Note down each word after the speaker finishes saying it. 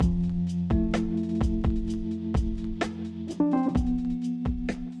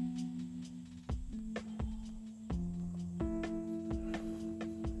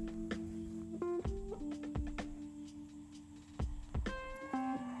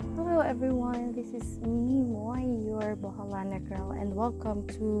everyone, this is me, Moy, your Boholana girl, and welcome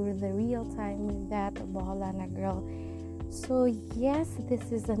to the Real Time with that Boholana girl. So yes,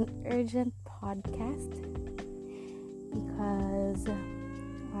 this is an urgent podcast because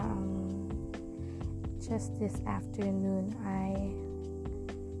just this afternoon I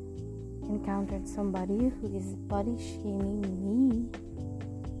encountered somebody who is body shaming me,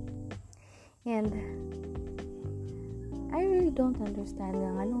 and I really don't understand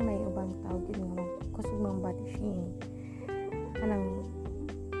nga anong may ubang tawag yun nga kusog mga body shame. Anong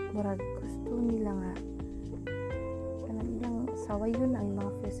murag gusto nila nga anong lang saway yun ang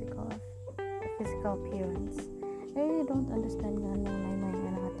mga physical appearance. I really don't understand nga anong may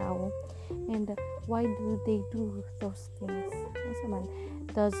nga tao, and why do they do those things?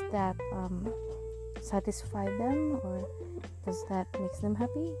 Does that satisfy them, or does that makes them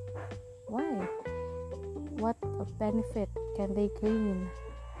happy? Why? What benefit can they gain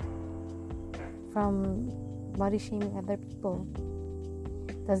from body shaming other people?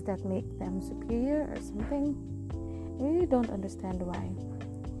 Does that make them superior or something? I really don't understand why.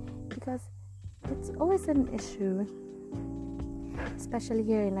 Because it's always an issue, especially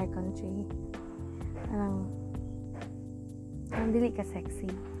here in our country. Ang dili ka sexy.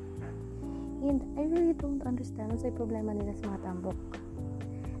 And I really don't understand what's the problema nila sa mga tambok.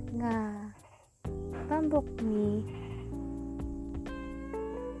 Nga tambok ni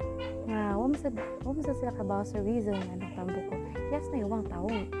nga wala sa sila kabaw sa reason nga ng tambok ko. Yes, na iwang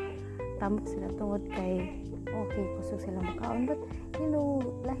taong tambok sila tungod kay okay kusog sila makaon, but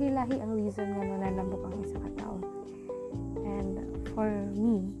lahi-lahi ang reason nga nanambok ang isa ka tao. And for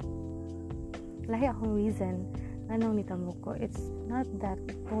me, lahi akong reason anong ni tambok ko. It's not that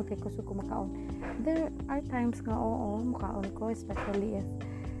tungod kay kusog ko makaon. There are times nga oo makaon ko, especially if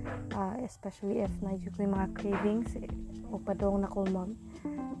na-due ko yung mga cravings o padong na ko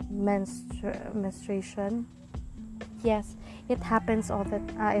menstruation. Yes, it happens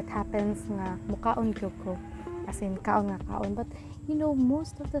it happens nga mukaon ko as in kaon, but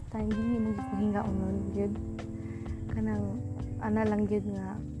most of the time hindi mo gihingaon nun gyud kanang ana lang gyud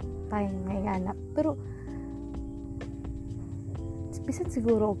nga time nga anak. Pero bisan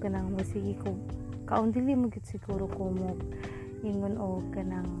siguro og kanang sige ko kaon dili mo gyud siguro ko mo ingon o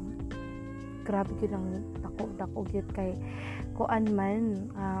kanang grabe gyud ang dako gyud kay kuan man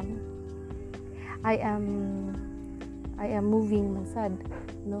I am moving man sad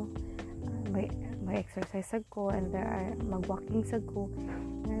may exercise ko, and there are mag-walking sad ko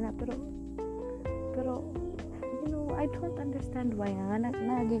nga pero I don't understand why nga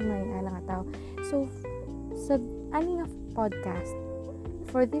naging may nga tao. So sa aning podcast,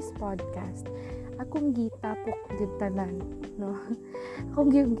 for this podcast akong gitapok gyud tanan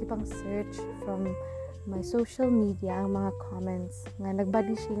akong gipang search from my social media ang mga comments nga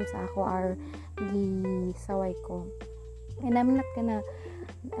nagbody shame sa ako or gisaway ko, and I'm not gonna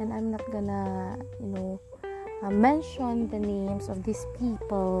mention the names of these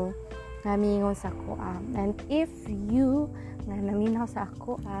people nga miingon sa ako, and if you nga naminaw sa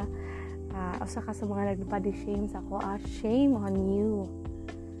ako usa ka sa mga nagbody shame sa ako, shame on you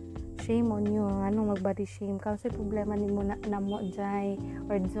anong magbody shame ka sa problema nimo na mo jay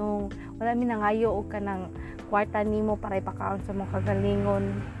or zong wala mi nangayo og kanang kwarta nimo para ipakaon sa mong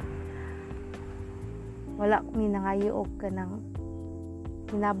kagalingon, wala mi nangayo og kanang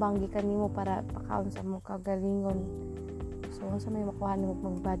hinabang gikan nimo para pakaon sa mong kagalingon. So unsa may makuha nimo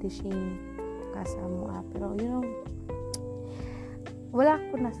magbody shame ka sa mo pero wala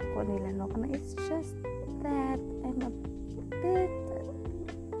ko nasuko nila it's just that I'm a bit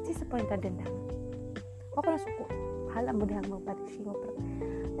disappointed din lang. Ako na suko. Hala mo dihang magbody shame, pero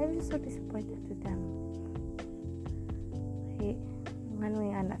I'm just so disappointed to them. Okay,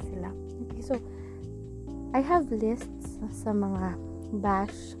 yung anak sila. Okay, so I have lists sa mga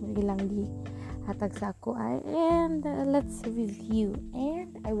bash ng ilang hatag sa ako and let's review,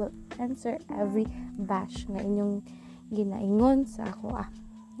 and I will answer every bash na inyong ginaingon sa ako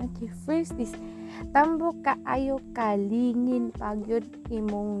Okay, first is tambok kaayo kalingin pagyud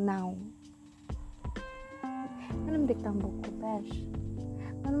imong now. Anong dik tambok ko, besh?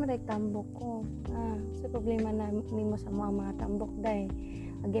 Ano dik tambok ko? Sa problema na nimo sa mga tambok day.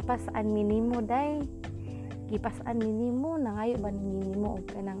 Agipasaan minimo day. Gipasaan minimo nangayo ba nimo og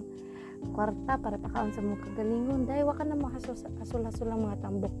kanang kwarta para pakaon sa mga kagalingon day. Wa ka na makasul-hasul ang mga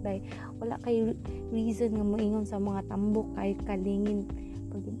tambok day. Wala kay reason nga moingon sa mga tambok kay kalingin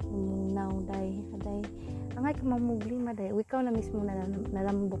pag now day angay ka mamproblema day, ikaw na mismo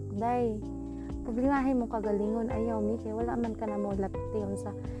nalambok day, problemahin mo kagalingon ayaw mi kay wala man ka na mo lapti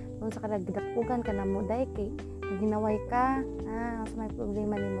unsa kadagdakugan ka na mo day kay ginaway ka, sa may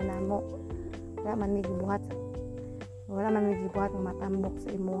problema nimo namo. Wala man gibuhat ng matambok sa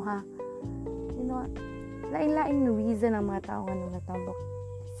imuha. You know, lain-lain na reason ang mga tao nga natambok.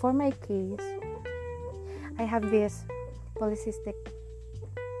 For my case, I have this polycystic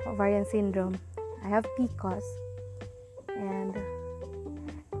ovarian syndrome. I have PCOS, and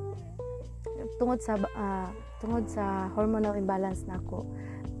tungod sa hormonal imbalance nako,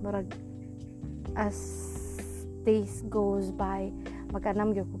 murag as days goes by,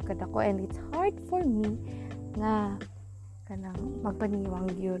 magkanam gyud ko kadako, and it's hard for me nga kanang magpaniwang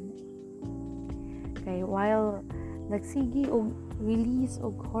gyud. Kay while nagsigi og release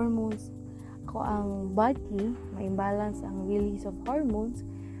og hormones ako, ang body ma-imbalance ang release of hormones,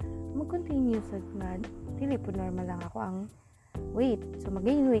 mag-continue sa na dili po normal lang ako ang weight. So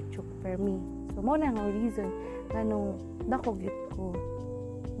mag-gain weight chuk per me. So mo na ang reason nganong dako gyud ko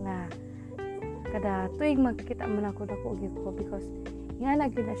nga kada tuig magkita man ako dako gyud ko, because nga na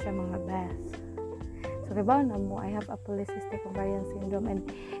gyud na siya mga best. So kabaw na mo, I have a polycystic ovarian syndrome, and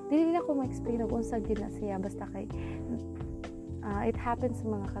dili na ko ma-explain og unsa gyud na siya, basta kay it happens sa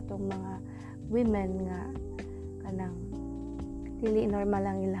mga katong mga women nga kanang dili normal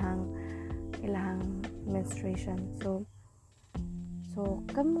ang ilahang menstruation. So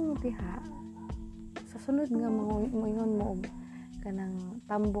kamo diha sa sunod nga moingon mo og kanang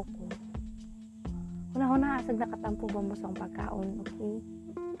tambok ko, huna asag nakatampo ba mo sa akong pagkaon, okay?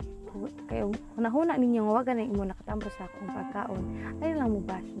 Kaya huna ninyo nga wag na imo nakatampo sa akong pagkaon, ay lang mo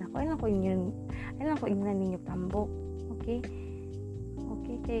bash na ko, ay lang ko ingnan ninyo tambok, okay?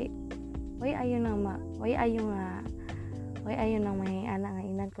 Kay way ayo nang may ana nga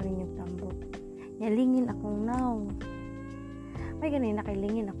inan ko ninyo tambok. Lingin akong naw. May ganay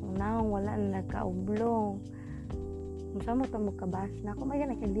nakailingin akong naw, wala na nagkaublong. Musa mo tambok kabash na ako, may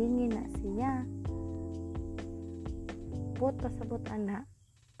ganay kalingin na siya. Buot pasabot ana.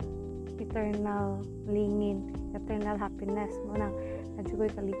 Eternal lingin, eternal happiness mo nang nadjugoy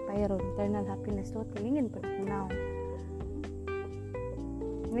kalipay ron, eternal happiness to tilingin pa akong naw.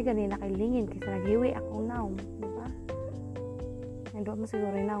 May ganay nakailingin kasi naghiwi akong naw, di ba? Nando mo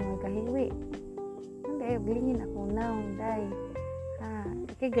siguro naw nga kahiwi. Hindi, bilingin akong naw, day.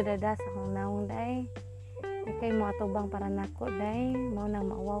 Ikay gadadas akong naw, day. Ikay mo atubang para nako, day. Mao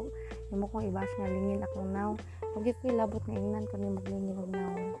nang maawaw. Imo kong ibash nga lingin akong naw. Huwag ito'y labot nga ingnan ko niyo maglingin og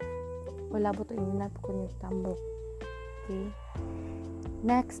naw. O labot o ingnan ko niyo tambok. Okay?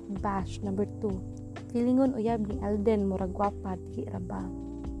 Next bash, number 2. Feelingon uyab ni Alden murag gwapa, di ra ba?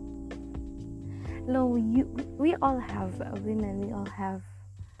 No, we all have women, we all have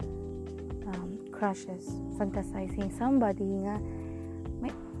crushes, fantasizing somebody nga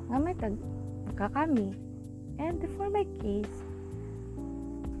may kakami. And for my case,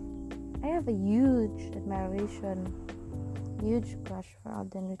 I have a huge admiration, huge crush for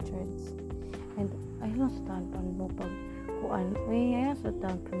Alden Richards, and I lost tan mo pag kuan, ay sa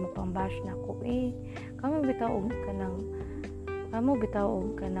tan mo pang bash na ko, kamo bitaw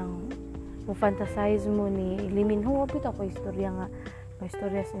og kanang mo fantasize mo ni Liminho, bitaw ko istorya nga, may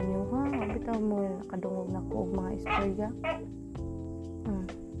istorya sa inyo ha, bitaw mo nakadungog na ko og mga istorya.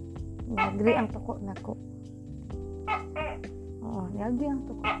 Nagri ang tuko nako. Oo, nagri ang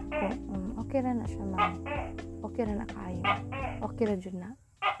tuko ko. Okay ra na siya, ma'am. Okay ra na kayo. Okay ra jud na.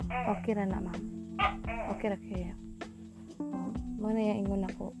 Okay ra na, ma'am. Okay ra kayo. Mo na yang ingon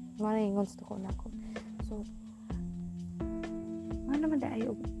nako. Mo na ingon sa tuko nako. So, ano man daay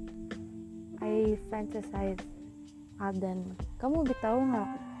I fantasize Alden. Kamu bitaw nga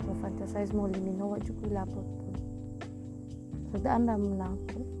mo fantasize mo Liminho, wa jud ko lapot po. So daan na mo lang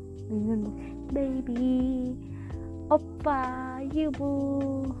ko. Ingon mo, baby, oppa,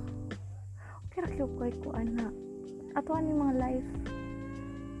 yubu. Kira ko ana. Ato ani mga life.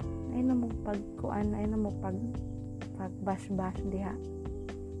 Ay na mo pagkuan, ay na mo pag bash diha.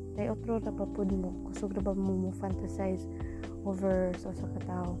 Day otro ra pa pud mo, kusog ra ba mo fantasize over sa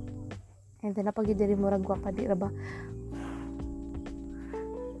katao. And then napagidiri mo rag gwapa, di ra ba?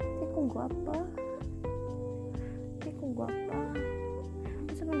 Di ko gwapa.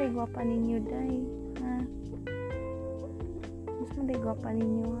 Mas man day gwapa ninyo, day. Ha? Mas man day gwapa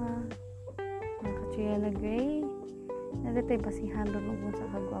ninyo, ha? Mga kachuya na gray. Nadatay basihan doon kung sa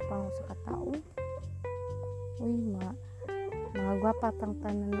kagwapa mo sa katao. Uy, mga gwapa tang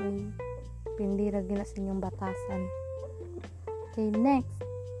tanan, uy. Pindira gina sa inyong batasan. Okay, next.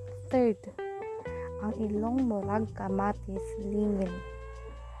 Third, ang ilong murag kamatis lingin.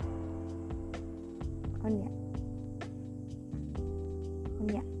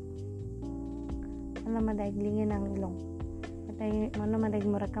 Unya. Ano madag lingin ang ilong? Ano madag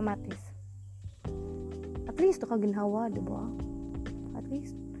murag kamatis? At least to ka ginhawa, diba? At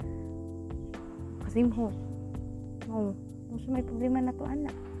least kasimho. So may problema na to,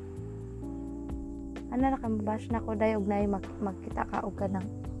 anak. Ana na kang bash na ko dahi og naay magkita ka og kanang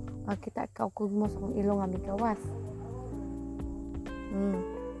magkita ka og mo sa kong ilong nga migawas.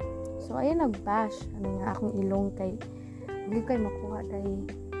 So ayan nagbash ani nga akong ilong kay dili kay makuha dahi.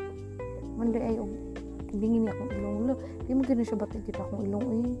 Manday ay og dingin ni akong ilong. Lo, di mo gina siya batid kita akong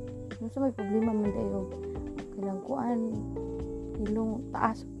ilong so may problema man dahi og kanang kuan ilong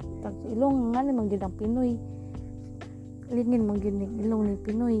taas tag ilong nga naman gid ang Pinoy. Lingin man gid ilong ni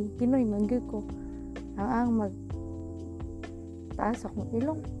Pinoy man gyud ko. Ang mag taas akong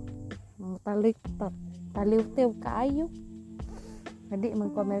ilong taliw-tiw kaayo hindi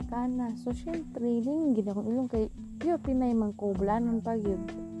man ko Amerikana so syempre din gid akong ilong kay yo Pinay man ko bulanon pa gyud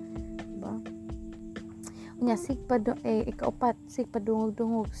diba unya ikaupat sig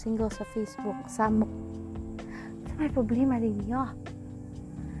padungog single sa Facebook samok so may problema din yo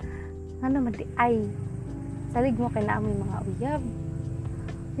ano man di ay salig mo kay namin mga uyab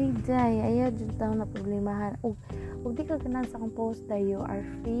day ayaw dyan tayo na problemahan ug di ka ganan sa akong post day you are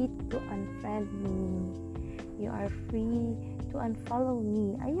free to unfriend me you are free to unfollow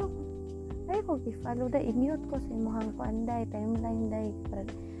me ayaw ko i-follow day i-mute ko sa imuhang kuan day timeline day para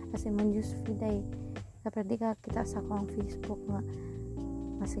kasi man newsfeed day kapag di ka kita sa akong Facebook nga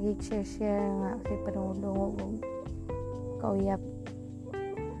sige share nga kasi padungog kauyap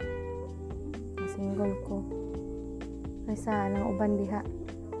single ko kaysa nang uban diha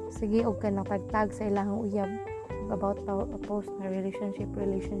sige og kanang tagtag sa ilang uyab about a post na relationship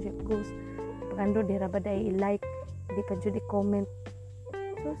goals pagando dira ba day i-like di pa jud i-comment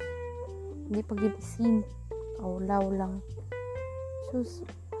sus di pa gid sin law lang sus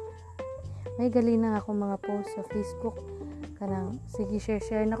may gali na ako mga post sa Facebook kanang sige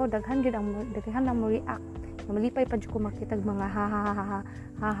share nako daghan ang mo react malipay pa jud ko makitag mga ha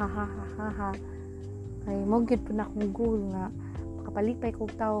kay mo gid po na akong goal nga kapalipay ko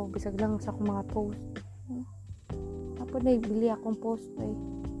tao bisag lang sa akong mga post apo na bili akong post ay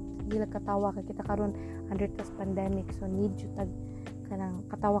sige lang katawa kay kita karon under this pandemic so need you tag kanang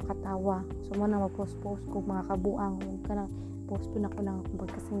katawa so mo na mag-post ko mga kabuang kanang post po na ko nang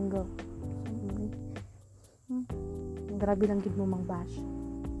pagka-single grabe lang gid mo mang bash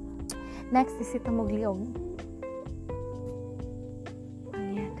next is ito mogliog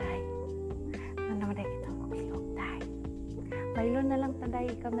Bailo na lang taday,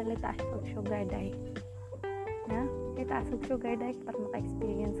 ikaw na litaas og sugar day. Na? Litaas og sugar day para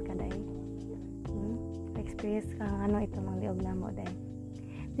maka-experience ka day. Experience ka ano ito mang liog na mo day.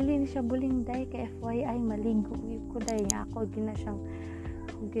 Dili ni siya buling day kay FYI maligo ko day ako gina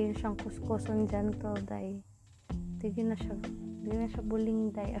siyang kuskuson gentle day. Dili na siya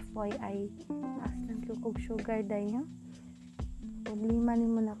buling day FYI. Taas lang kog sugar day ha. Problema ni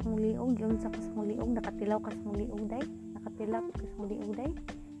mo na akong liog, yung sa kasong liog, nakatilaw kasong liog day. Nakatilap kasong liog day.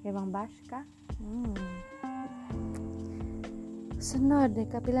 Ibang bash ka. Sunod,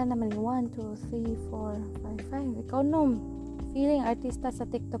 kapila naman 1, 2, 3, 4, 5, 5. Ikaw nom. Feeling artista sa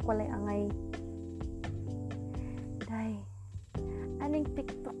TikTok walay angay. Day. Aning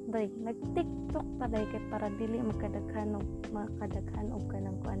TikTok day. Nag-TikTok pa day kay para dili makadaghan og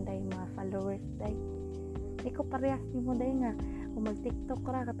kanang kuan day mga followers day. Ikaw parehas nimo day nga kung mag-TikTok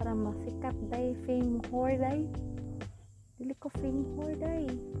ra ka para masikat day, fame whore day. Dili ko fame whore day.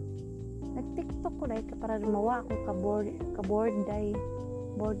 Nag-TikTok ko day para mawa akong ka-board day.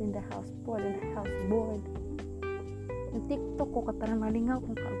 Board in the house board. Nag-TikTok ko para malingaw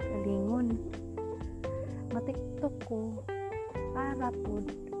kung kaugalingon. Ma-TikTok ko para po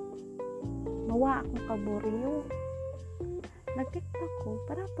mawa akong kaboryo. Nag-TikTok ko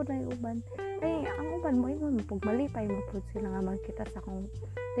para po na yung uban. Ay, ang uban mo ingon pag malipay mo po sila nga magkita sa akong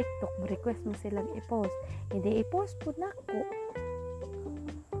TikTok, request mo silang i-post. Hindi i-post po na ako.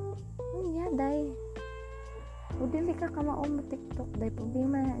 Day. O dili ka kamao mo TikTok day.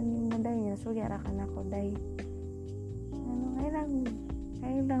 Problema mo day nga sugyara ka na ko day. Ano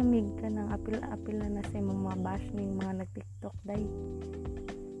ay lang mig ka ng apil na sa mga bash ning mga nag-TikTok day.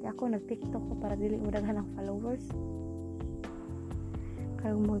 Kaya ako nag-TikTok ko para dili mo daghan ng followers.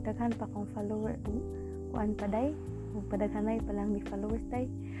 Kaya magdaghan pa kong follower kuan pa day. Magpadaghanay pa lang ni followers day.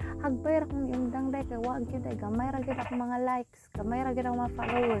 Hagbay ra kong imdang day kay wag gyud day gamay ra gyud ako mga likes, gamay ra gyud ako mga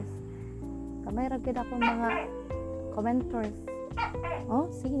followers. Kamay ra gyud ako mga commenters. Oh,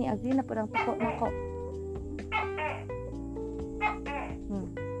 sige ni agree na pud ang tuko nako.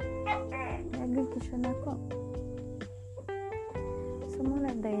 Agree ko siya nako.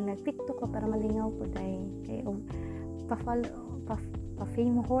 Sumula day nag-TikTok ko para malingaw po day kay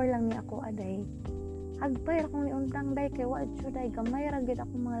pa-fame whore lang ni ako aday. hagbay akong iundang day kay wa jud day gamay ra gid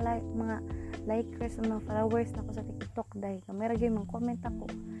ako mga likers mga followers nako sa TikTok day gamay ra gid mga comment ako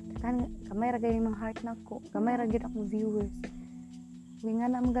gamay ra gid mga heart nako gamay ra gid akong viewers nga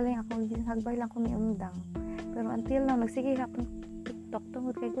na magaling ako hagbay lang ko iundang pero until now nagsige akong TikTok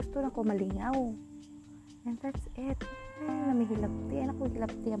tungod kay gusto na ko malingaw and that's it namihilabti ako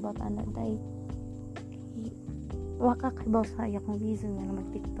hilabti about ana day waka kay boss sa akong reason nga mag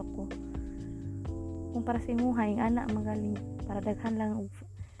TikTok ko kung para sa imuhay ana magaling para daghan lang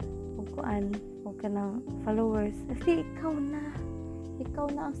og kuan og kanang followers kasi ikaw na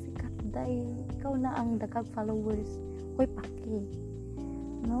ang sikat day ikaw na ang daghang followers koy paki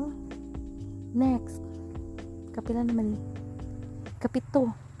no next kapila naman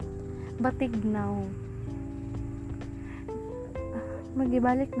kapito batignaw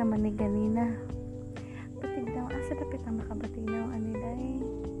magibalik naman ni ganina batignaw asa dapat ang makabatignaw ani day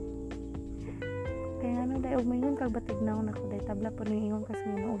kaya ano day og mingon kag batignaw nako day tabla po ning ingon kasi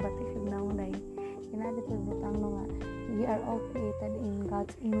no batignaw day kinadto butang no nga we are all created in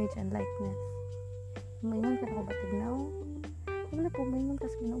God's image and likeness mingon ka ko batignaw wala po mingon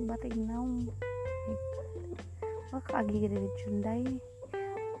kasi no batignaw wakaagi religion day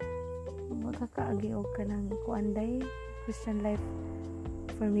wakaagi og kanang kuan day Christian life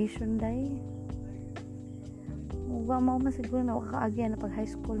formation day wa mao man siguro na wakaagi na pag high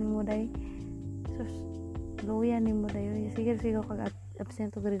school nimo day sus loya nimo day sige kag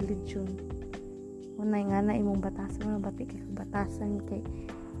absent og religion unay nga na imong batasan mo bati kay batasan kay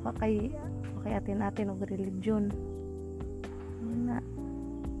wakay atin og religion na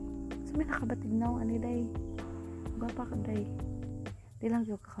so may nakabatignaw ani day gapa ka day di lang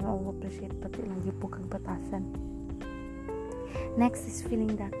yung kakama-appreciate pati lang yung kag batasan next is feeling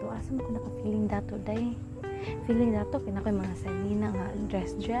dato asa mo ko naka-feeling dato day feeling dato kina ko'y mga sanina nga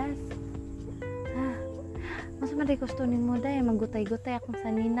dress mas man day gusto nimo day magutay-gutay akong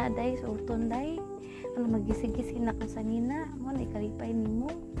sanina day sa uton day ano magisig-gisig na akong sanina mo na ikalipay nimo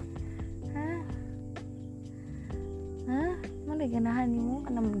mo na ganahan nimo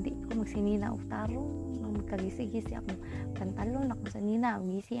kanang di ko magsinina og tarong magkagisig-gisig akong pantalon akong sanina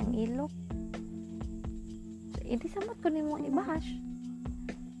gisi ang ilok so edi samot ko nimo ibahash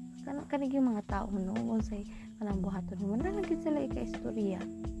kanig yung mga tao no unsay kanang buhaton nimo nalagid sila ika-istorya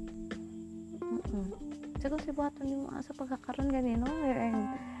so kung si buhaton nimo sa pagkakaroon gani no we're in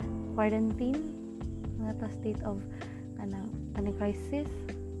quarantine nga state of kanang crisis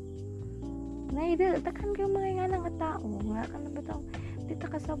na dakan kay mga nga lang tao nga kanang bitaw di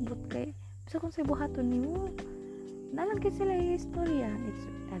ta kasabot kay so kung si buhaton nimo nalagid sila istorya it's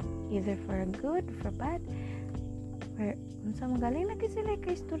either for good for bad or unsa magaling lagi sila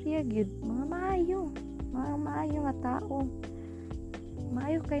kay istorya gyud mga maayo nga tao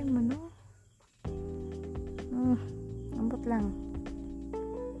maayo kay mo no ambot lang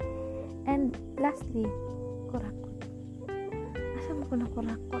and lastly kurakot asa mo ko na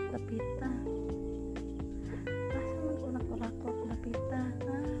kurakot lapita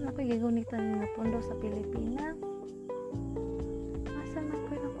nakoy gigunitan nga pondo sa Pilipinas asa man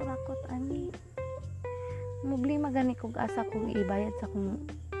ko na kurakot ani problema gani kog asa kong ibayad sa kong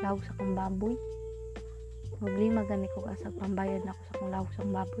lawog sa kong baboy problema gani kog asa pambayad nako sa kong lawog sa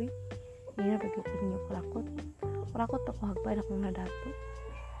kong baboy hindi na pagyo ko ninyo kurakot ako hagbay na kong nadato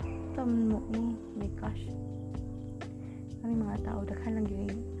taman mo may cash kami mga tao daghan lang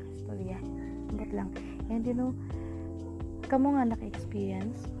yung istorya but lang and you know kamo nga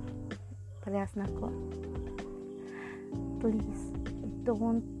naka-experience parehas na ko please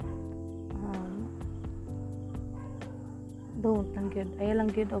don't lang good ayaw lang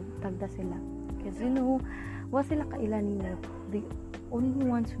good og tagda sila kasi you know wa sila kailan nila the only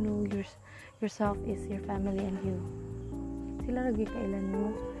ones who know yourself is your family and you sila lagi kailan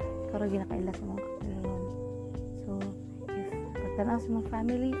mo ikaw lagi nakaila sa mga kailan so if pagtanaw sa mga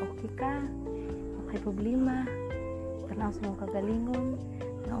family okay ka okay problema tanaw sa mga kagalingon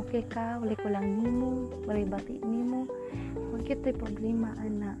na okay ka wala ko lang nimo wala bati nimo wag kitay problema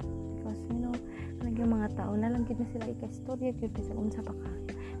ana because you know yung mga tao na lang gid na sila ika-istorya gyud bisag unsa pa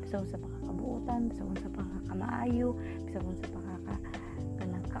kabuutan bisag unsa pa kamaayo bisag unsa pa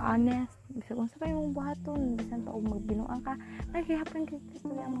kanang ka-honest bisag unsa pa imong buhaton bisan pa og magbinuang ka nagihapon gyud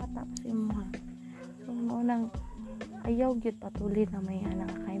istorya ang mga tao sa imong so mo nang ayaw gyud patuloy na may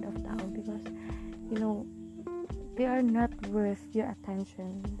anang kind of tao because you know they are not worth your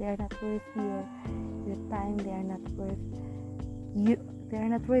attention they are not worth your time they are not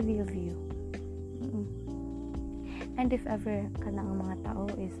worthy of you. And if ever kanang mga tao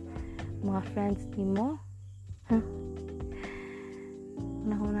is mga friends nimo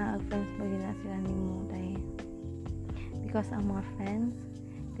hunahuna ang friends ba gina sila nimo dahil because ang mga friends,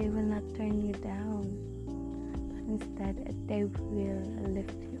 they will not turn you down, but instead they will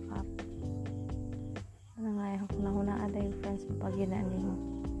lift you up. Ano nga yung hunahuna aday friends mo pag gina nimo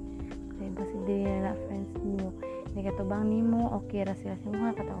kaya basi dili na friends nimo negatubang nimo, okay ra sila sa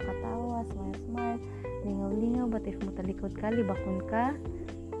mga katawa-katawa, smile, lingaw-lingaw, but if mo talikod ka, libakon ka,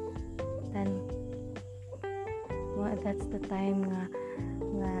 then that's the time nga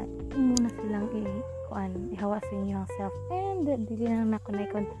imo na silang ihawa sa inyo ang self, and dili na ako na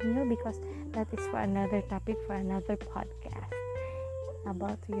continue because that is for another topic, for another podcast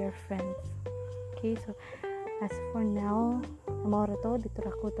about your friends. Okay, so as for now, amora to, dito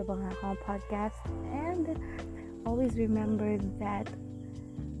ra ko tabang akong podcast, and always remember that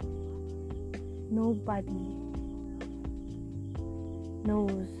nobody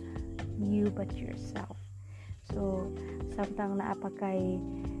knows you but yourself. So samtang napakay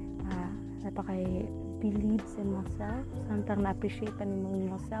believes in myself, samtang na-appreciate pa nimo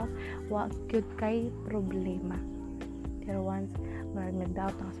yourself, wa gyud kay problema. Pero once marag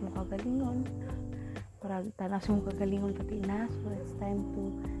nag-doubt ang sa mong kagalingon, marag tanaw sa mong kagalingon pati na, so it's time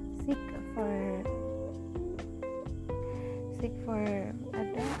to seek for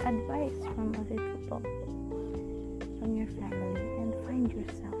advice from other people, from your family, and find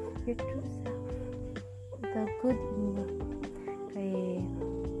yourself, your true self, the good in you. Kay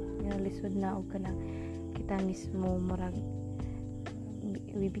lisod na og kanang kita mismo murag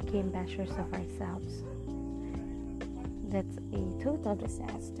we became bashers of ourselves. That's a total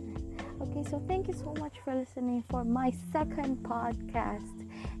disaster. Okay, so thank you so much for listening for my second podcast,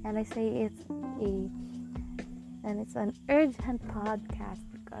 and I say it's an urgent podcast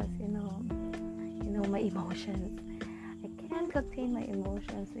because you know my emotions. I can't contain my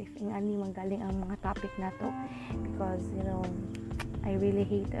emotions if ani manggaling ang mga topic na to, because I really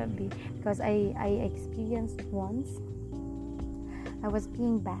hate it because I experienced once I was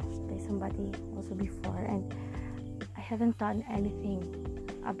being bashed by somebody also before, and I haven't done anything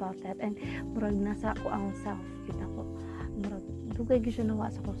about that, and murag nasa ako ang self kita ko, murag dugay gyud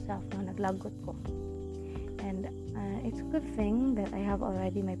nawa sa ko self nga naglagot ko. And it's a good thing that I have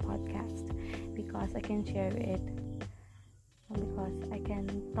already my podcast because I can share it, because I can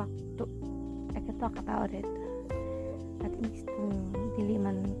talk about it. At least dili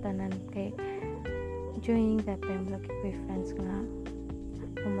man tanan kay during that time lagi ko friends nga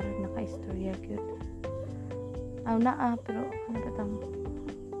umarag naka-istorya gyud. Pero ano ba tang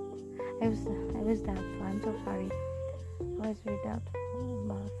I was doubtful. I'm so sorry. I was very doubtful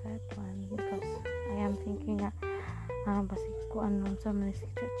about that one because I am thinking nga basig ko anon sa man si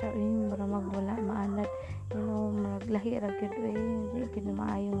Chacha mura magwala maanad, maglahi ra gyud di gid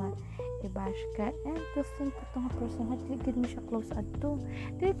maayo nga i-bash ka, and the simple to nga person nga di gid mo siya close adto,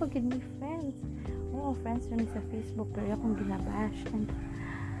 di pa gid mi friends. Friends rin sa Facebook pero akong ginabash, and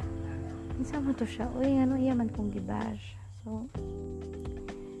minsan man to siya iya man kong gibash. So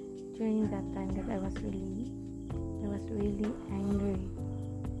during that time that I was really angry.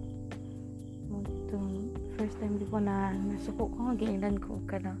 Itong first time di ko na nasuko ko nga ginailan ko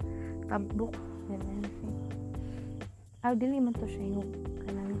ka na tabok and anything. Dili man to siya yung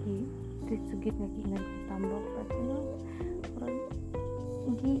kanang sugit nga ginailan ko tambok, but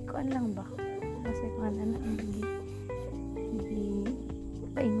gikuan lang ba kasi kung ano hindi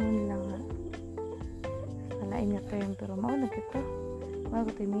paingon lang kalain nga term, pero mauna kita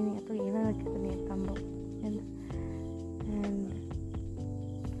bago tayo meaning ito ginailan kita niya tambok. And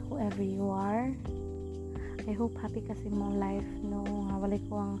whoever you are, I hope happy ka sa mong life, walay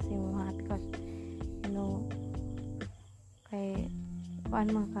ko ang sa mong happy because kay kuan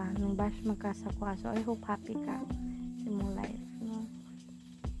man ka nung bash man ka sa kwa, so I hope happy ka sa mong life,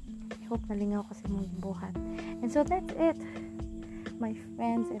 I hope nalingaw ka sa mong buhat. And so that's it, my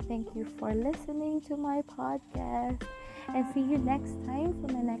friends. I thank you for listening to my podcast, and see you next time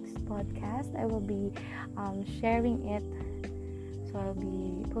for my next podcast. I will be sharing it. So I'll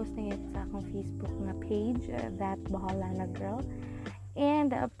be posting it sa akong Facebook na page, That Bahala Na Girl.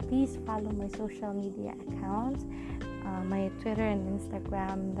 And please follow my social media accounts, my Twitter and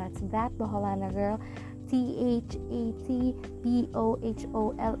Instagram. That's That Bahala Na Girl,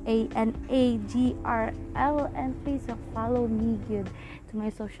 ThatBoholanaGirl. And please follow me good to my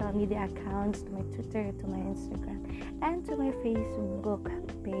social media accounts, to my Twitter, to my Instagram, and to my Facebook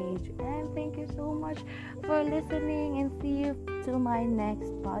page. And thank you so much for listening, and see you to my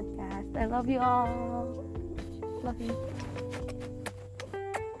next podcast. I love you all. Love you.